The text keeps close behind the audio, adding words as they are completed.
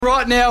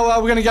Right now,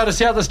 we're going to go to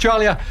South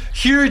Australia.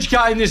 Huge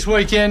game this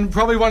weekend,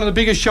 probably one of the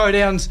biggest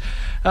showdowns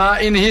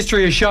in the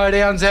history of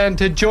showdowns. And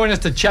to join us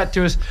to chat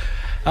to us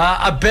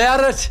about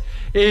it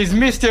is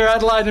Mr.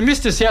 Adelaide and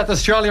Mr. South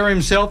Australia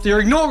himself, the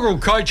inaugural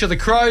coach of the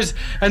Crows,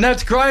 and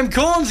that's Graham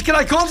Corns.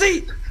 G'day,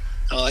 Cornsy.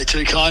 Oh,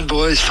 too kind,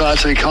 boys. Far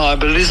too kind.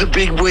 But it is a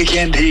big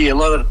weekend here. A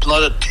lot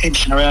of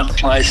tension around the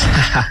place.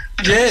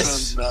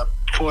 Yes. From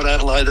Port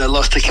Adelaide, they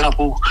lost a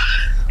couple.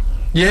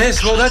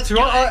 Yes, well, that's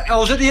right. I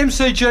was at the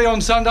MCG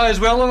on Sunday as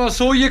well, and I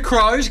saw your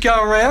Crows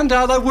go around.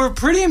 They were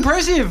pretty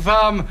impressive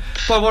by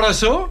what I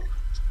saw.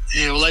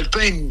 Yeah, well,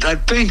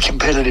 they've been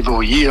competitive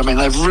all year. I mean,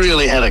 they've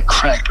really had a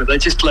crack, but they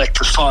just lack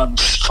the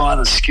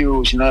finer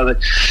skills. You know, they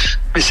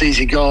miss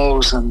easy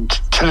goals and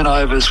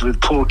turnovers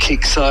with poor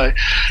kicks. So,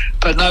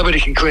 but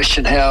nobody can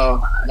question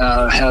how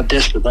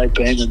desperate they've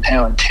been and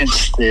how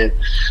intense their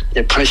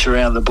pressure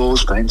around the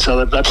ball's been.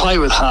 So they play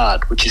with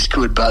heart, which is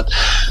good, but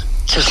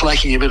just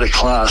lacking a bit of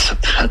class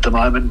at the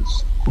moment.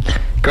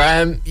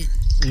 Graham,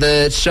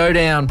 the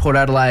showdown Port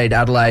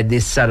Adelaide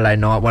this Saturday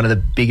night, one of the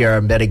bigger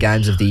and better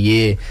games of the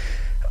year.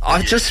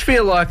 I just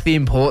feel like the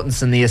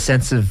importance and the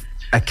sense of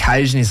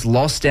occasion is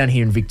lost down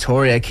here in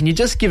Victoria. Can you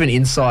just give an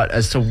insight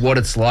as to what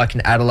it's like in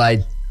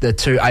Adelaide, the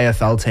two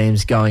AFL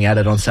teams going at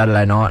it on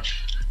Saturday night?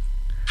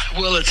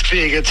 Well, it's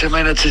big. It's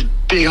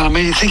big. I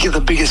mean, you think of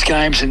the biggest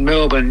games in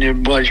Melbourne.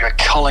 You've got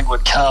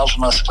Collingwood,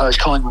 Carlton, I suppose.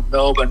 Collingwood,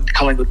 Melbourne,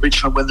 Collingwood,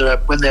 Richmond when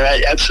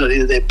they're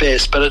absolutely their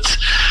best. But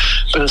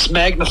it's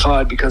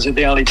magnified because they're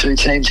the only two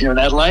teams here in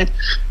Adelaide,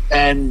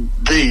 and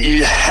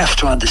you have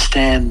to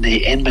understand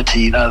the enmity.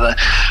 You know,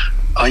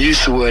 I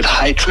use the word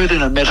hatred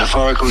in a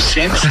metaphorical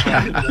sense.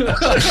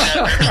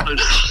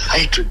 Absolute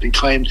hatred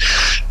between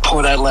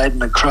Port Adelaide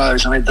and the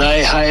Crows. I mean,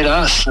 they hate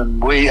us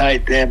and we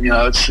hate them. You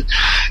know, it's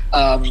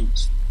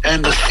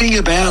and the thing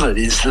about it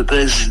is that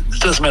it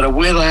doesn't matter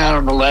where they are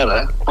on the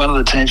ladder. One of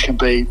the teams can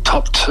be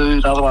top two,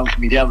 another one can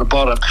be down the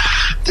bottom.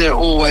 They're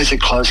always a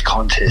close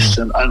contest,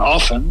 and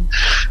often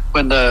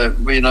when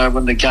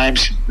the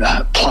game's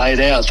played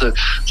out,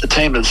 the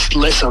team that's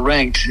lesser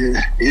ranked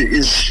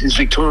is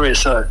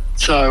victorious. So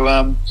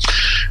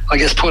I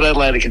guess Port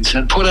Adelaide are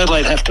concerned. Port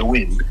Adelaide have to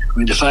win. I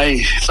mean, their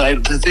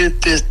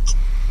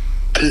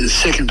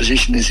second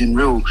position is in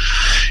real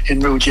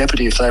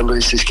jeopardy if they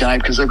lose this game,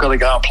 because they've got to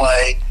go and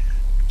play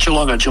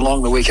Geelong at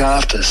Geelong the week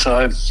after.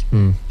 So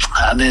and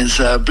there's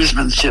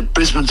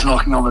Brisbane's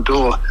knocking on the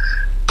door.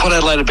 Port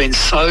Adelaide have been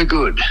so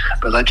good,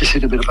 but they just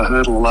hit a bit of a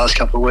hurdle the last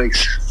couple of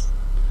weeks.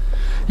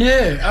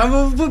 Yeah,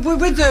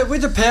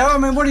 with the power, I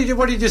mean, what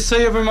did you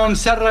see of them on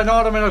Saturday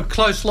night? I mean, a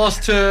close loss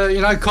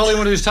to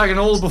Collingwood, who's taken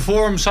all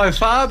before them so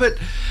far, but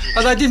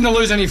they didn't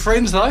lose any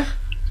friends though.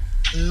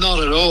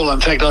 Not at all.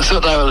 In fact, I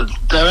thought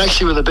they were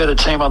actually with a better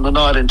team on the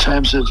night in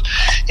terms of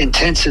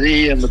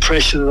intensity and the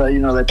pressure.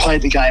 They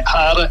played the game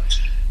harder,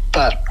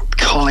 but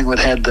Collingwood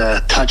had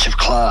the touch of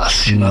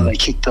class. You know, they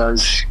kicked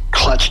those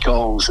clutch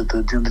goals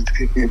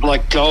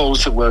like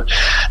goals that were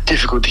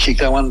difficult to kick.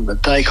 The one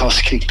that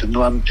Dacos kicked and the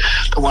one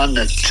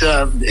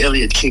that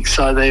Elliott kicked.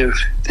 So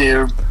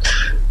they're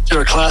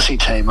a classy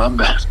team. I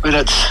mean,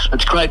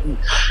 it's great.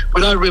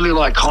 We don't really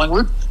like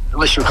Collingwood.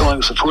 Unless you're a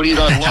Collingwood supporter, you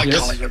don't like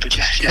Collingwood, but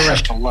you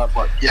have to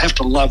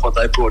love what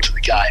they brought to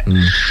the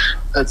game.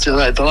 That's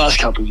the last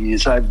couple of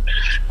years they've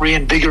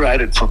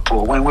reinvigorated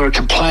football. When we were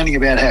complaining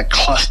about how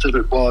clustered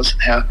it was,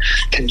 and how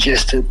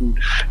congested, and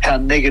how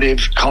negative,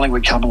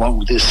 Collingwood come along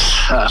with this.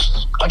 I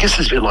guess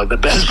it's a bit like the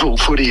baseball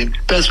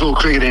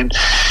cricket in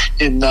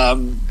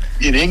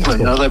England.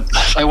 You know,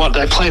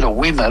 they play to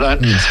win. They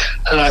don't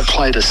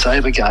play to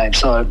save a game.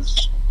 So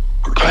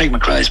Craig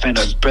McRae's been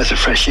a breath of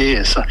fresh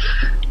air. So.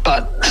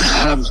 But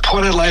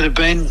Port Adelaide have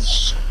been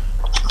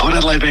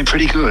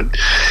pretty good.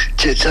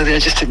 So they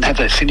just didn't have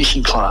that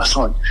finishing class.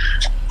 Like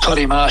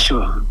Toddy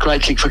Marshall,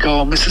 great kick for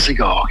goal, misses a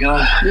goal. You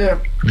know. Yeah,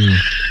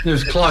 it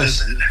was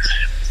close.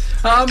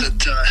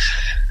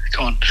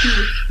 Go on.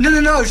 No.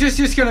 I was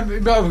just going to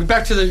go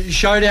back to the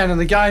showdown in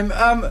the game.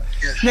 Now,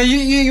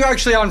 you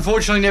actually,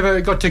 unfortunately,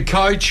 never got to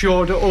coach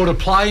or to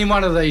play in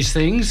one of these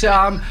things,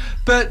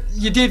 but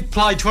you did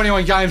play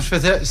 21 games for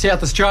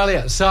South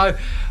Australia. So,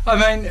 I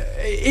mean,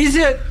 is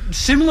it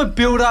similar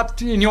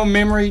build-up in your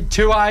memory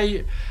to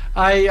a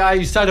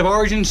State of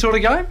Origin sort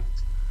of game?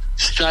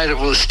 State of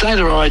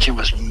Origin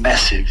was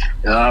massive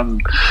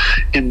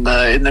in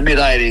the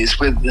mid-'80s,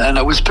 and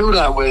it was built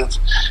up with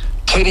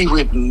Teddy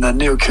Whitten and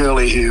Neil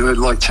Curley, who were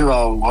like two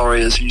old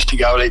warriors who used to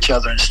go at each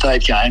other in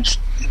state games.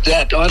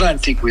 That I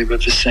don't think we've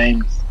ever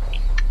seen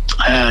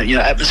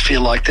atmosphere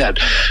like that.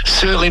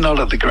 Certainly not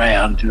at the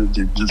ground.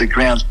 The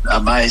ground's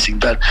amazing,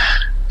 but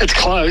it's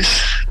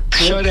close.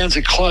 Showdowns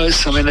are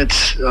close. I mean,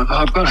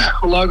 I've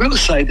got to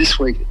say this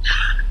week,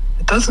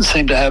 it doesn't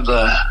seem to have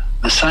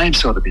the same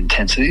sort of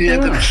intensity. Yeah,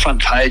 the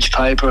front page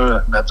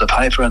paper of the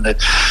paper and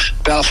the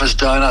Balfour's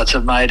donuts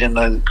are made in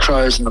the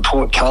Crows and the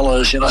Port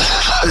colours,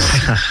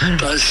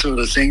 those sort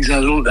of things.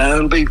 And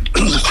it'll be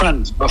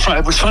front.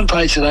 It was front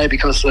page today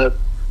because the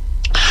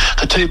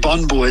two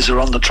Bond boys are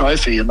on the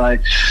trophy, and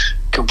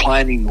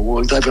complaining,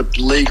 or they've got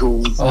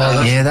legal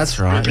that's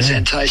right,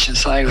 representation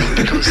saying that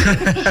because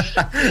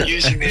they're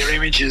using their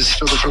images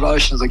for the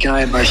promotion of the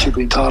game, they should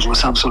be entitled to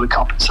some sort of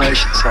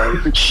compensation. So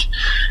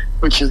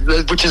which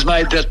has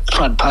made that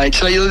front page.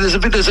 So there's a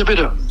bit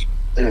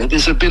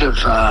of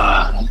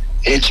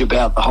edge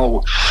about the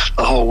whole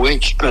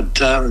week,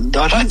 but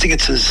I don't think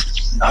it's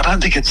as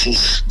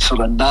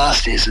sort of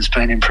nasty as it's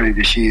been in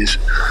previous years.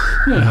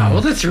 Well,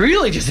 that's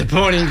really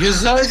disappointing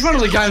because it's one of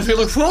the games we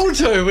look forward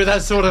to with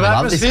that sort of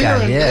atmosphere.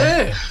 Love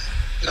this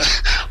game,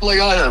 Like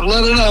I don't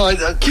know.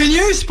 Can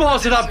you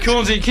spice it up,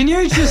 Cornsey? Can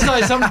you just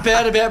say something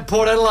bad about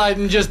Port Adelaide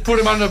and just put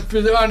them under a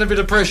bit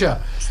of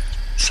pressure?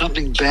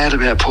 Something bad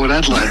about Port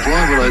Adelaide?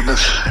 Why would I?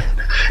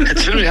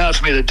 It's very hard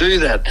for me to do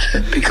that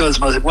because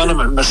one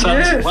of my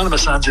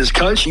sons is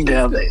coaching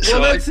down there.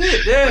 So that's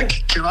it. Yeah.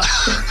 Can I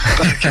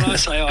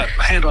say,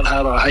 hand on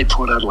heart, I hate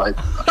Port Adelaide.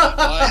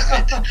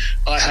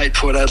 I hate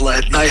Port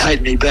Adelaide. And they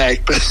hate me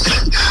back, but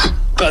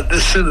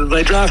as soon as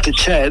they drafted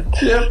Chad,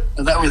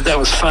 and that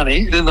was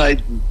funny. Then they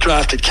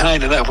drafted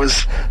Kane, and that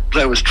was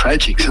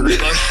tragic. So they're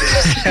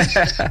both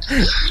there.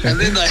 And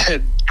then they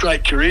had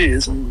great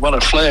careers and won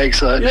a flag.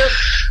 So.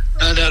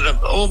 And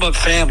all my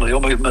family,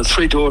 all my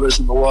 3 daughters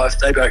and my wife,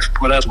 they back from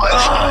Port Adelaide.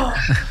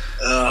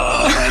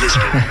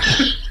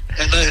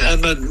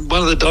 And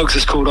one of the dogs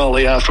is called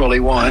Ollie after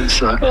Ollie Wine.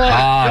 So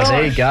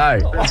there you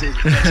go. That's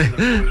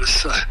even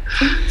worse.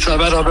 So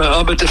but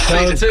I'm a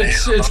defeated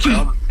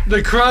man.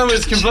 The crow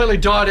has completely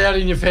died out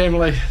in your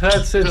family.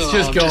 It's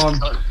just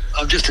gone.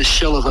 I'm just a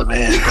shell of a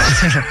man.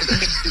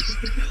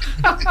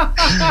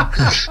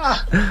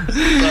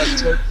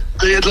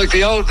 Look,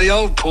 the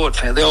old Port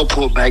fan, the old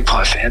Port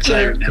Magpie fans,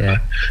 they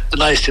remember,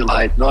 and they still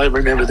hate. And I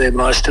remember them,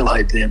 and I still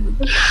hate them.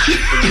 But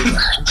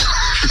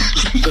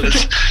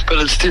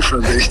it's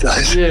different these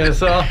days. Yeah,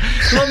 so a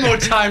lot more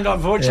tamed,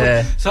 unfortunately.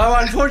 Yeah. So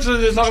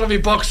unfortunately, there's not going to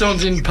be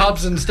box-ons in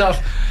pubs and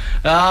stuff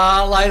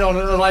late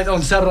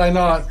on Saturday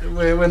night.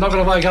 We're not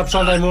going to wake up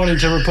Sunday morning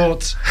to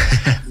reports.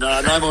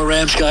 No more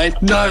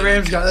Ramsgate. No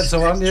Ramsgate, that's the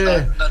one.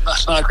 Yeah.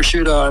 Mark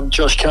Rasciuto and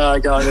Josh Carr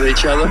going at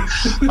each other.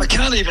 I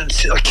can't even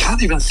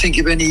think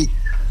of any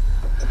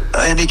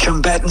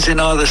combatants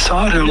in either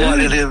side who might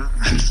have.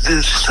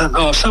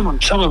 Someone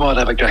might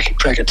have a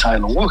crack at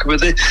Taylor Walker, but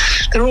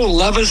they're all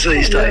lovers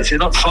these days. They're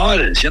not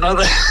fighters, you know.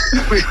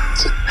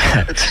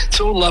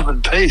 It's all love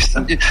and peace,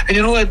 and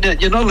you're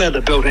not allowed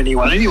to belt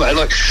anyone anyway.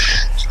 Like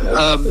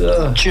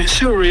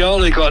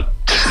Surioli got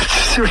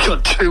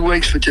 2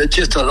 weeks for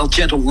just a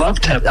gentle love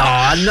tap.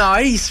 Oh no,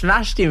 he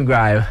smashed him,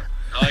 Graham.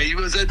 Oh, he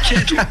was a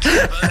gentle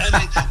tap,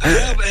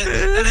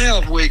 and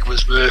how weak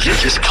was Murphy?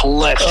 Just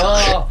collapsed.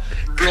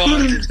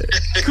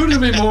 Couldn't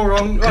have been more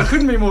wrong. I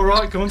couldn't be more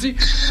right, Cornsey.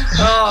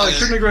 I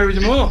couldn't agree with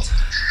you more.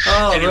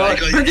 Anyway, right.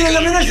 But yeah,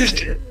 I mean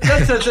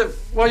that's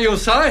what you're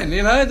saying.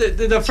 You know,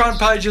 the front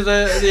page of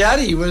the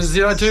Addy was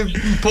 2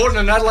 Port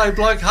and Adelaide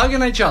bloke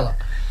hugging each other.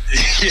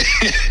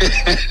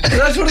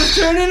 That's what it's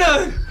turned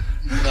into.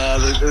 No,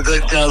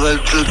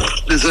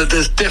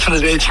 there's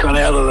definite edge gone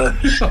out of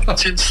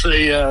since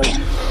the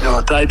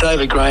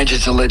David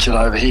Granger's a legend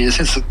over here.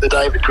 Since the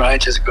David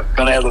Granger's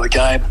gone out of the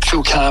game,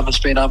 Phil Carman's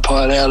been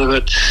umpired out of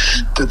it.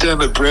 The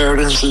Dermot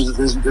Brereton's,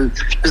 there's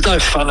no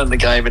fun in the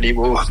game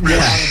anymore.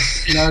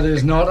 No,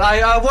 there's not.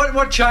 Hey,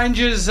 what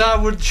changes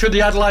should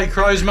the Adelaide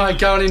Crows make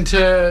going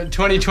into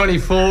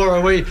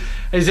 2024?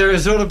 Is there a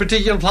sort of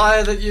particular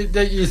player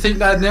that you think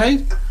they'd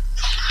need?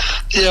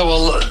 Yeah,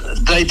 well,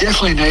 they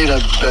definitely need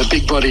a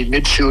big-bodied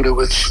midfielder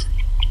with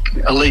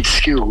elite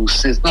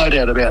skills. There's no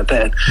doubt about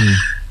that.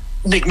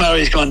 Nick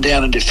Murray's gone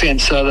down in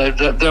defence, so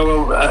they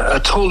were a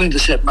tall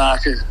intercept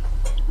marker,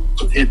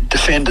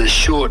 defenders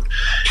short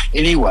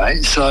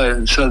anyway,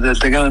 so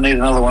they're going to need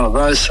another one of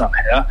those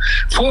somehow.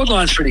 Forward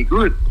line's pretty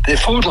good. Their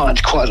forward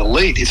line's quite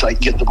elite if they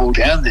can get the ball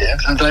down there.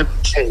 And they're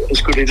as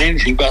good at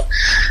anything, but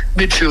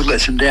midfield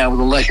lets them down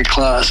with a lack of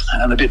class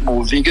and a bit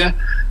more vigour.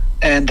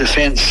 And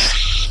defence,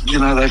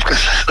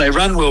 they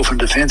run well from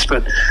defence,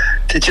 but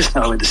they're just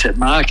no intercept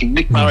marking.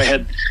 Nick Murray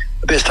had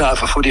the best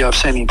half of footy I've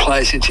seen him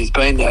play since he's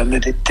been there, and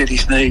did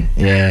his knee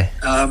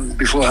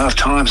before half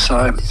time.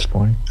 So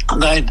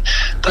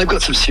they've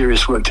got some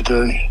serious work to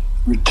do,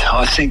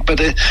 I think. But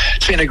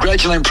it's been a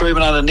gradual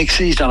improvement under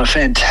Nixie. He's done a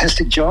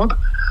fantastic job.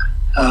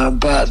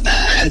 But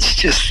it's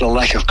just the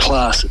lack of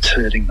class that's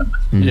hurting them.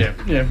 Yeah.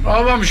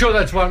 I'm sure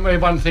that's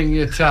one thing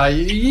that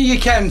you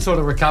can sort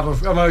of recover.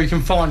 I mean, you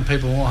can find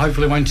people,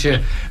 hopefully, once you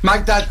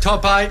make that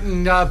top 8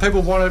 and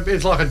people want to,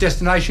 it's like a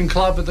destination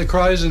club at the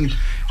Crows, and,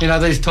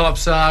 these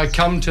types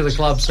come to the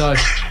club. So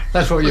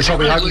that's what you're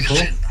probably hoping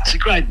for. It's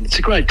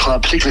a great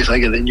club, particularly if they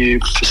get their new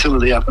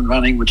facility up and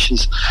running, which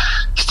is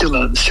still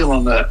on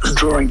the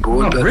drawing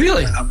board. Oh,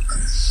 really?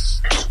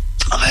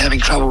 They're having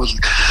trouble with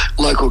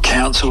local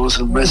councils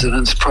and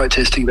residents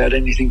protesting about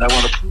anything they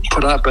want to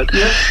put up, but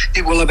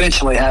it will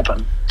eventually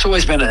happen. it's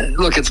always been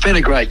it's been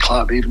a great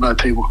club, even though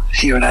people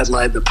here in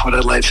Adelaide, the Port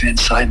Adelaide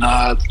fans say,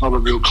 no, it's not a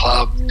real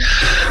club.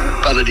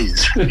 But it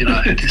is,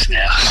 it is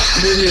now.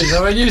 It is.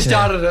 I mean, you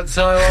started it,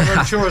 so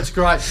I'm sure it's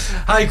great.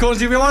 Hey,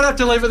 Cornsy, we might have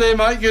to leave it there,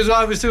 mate, because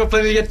we've still got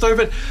plenty to get through,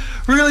 but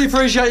really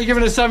appreciate you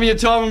giving us some of your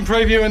time and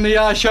previewing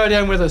the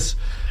showdown with us.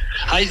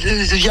 Hey,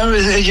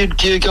 are you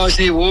guys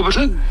near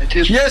Warburton?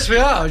 Yes, we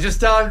are.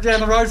 Just down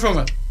the road from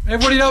it.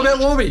 Everybody know about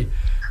Warby?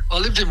 I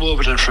lived in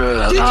Warburton for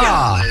when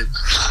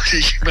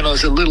I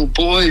was a little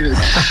boy,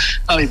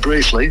 only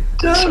briefly.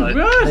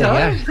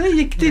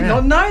 You did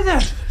not know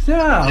that.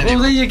 Yeah, well,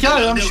 there you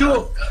go. I'm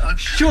sure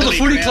the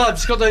footy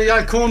club's got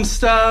the Corn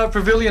Star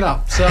Pavilion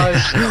up. So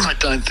I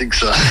don't think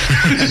so.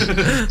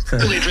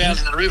 Nearly drowned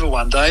in the river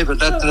one day, but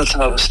that's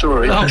another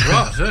story. Oh,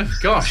 right.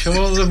 Gosh,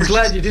 well, I'm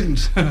glad you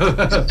didn't.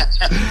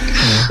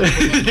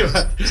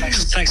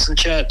 Thanks for the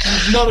chat.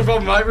 Not a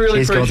problem, mate.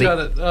 Really appreciate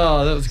it.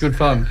 Oh, that was good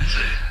fun.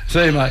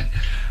 See you, mate.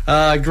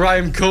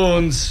 Graham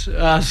Corns,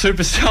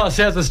 superstar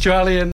South Australian.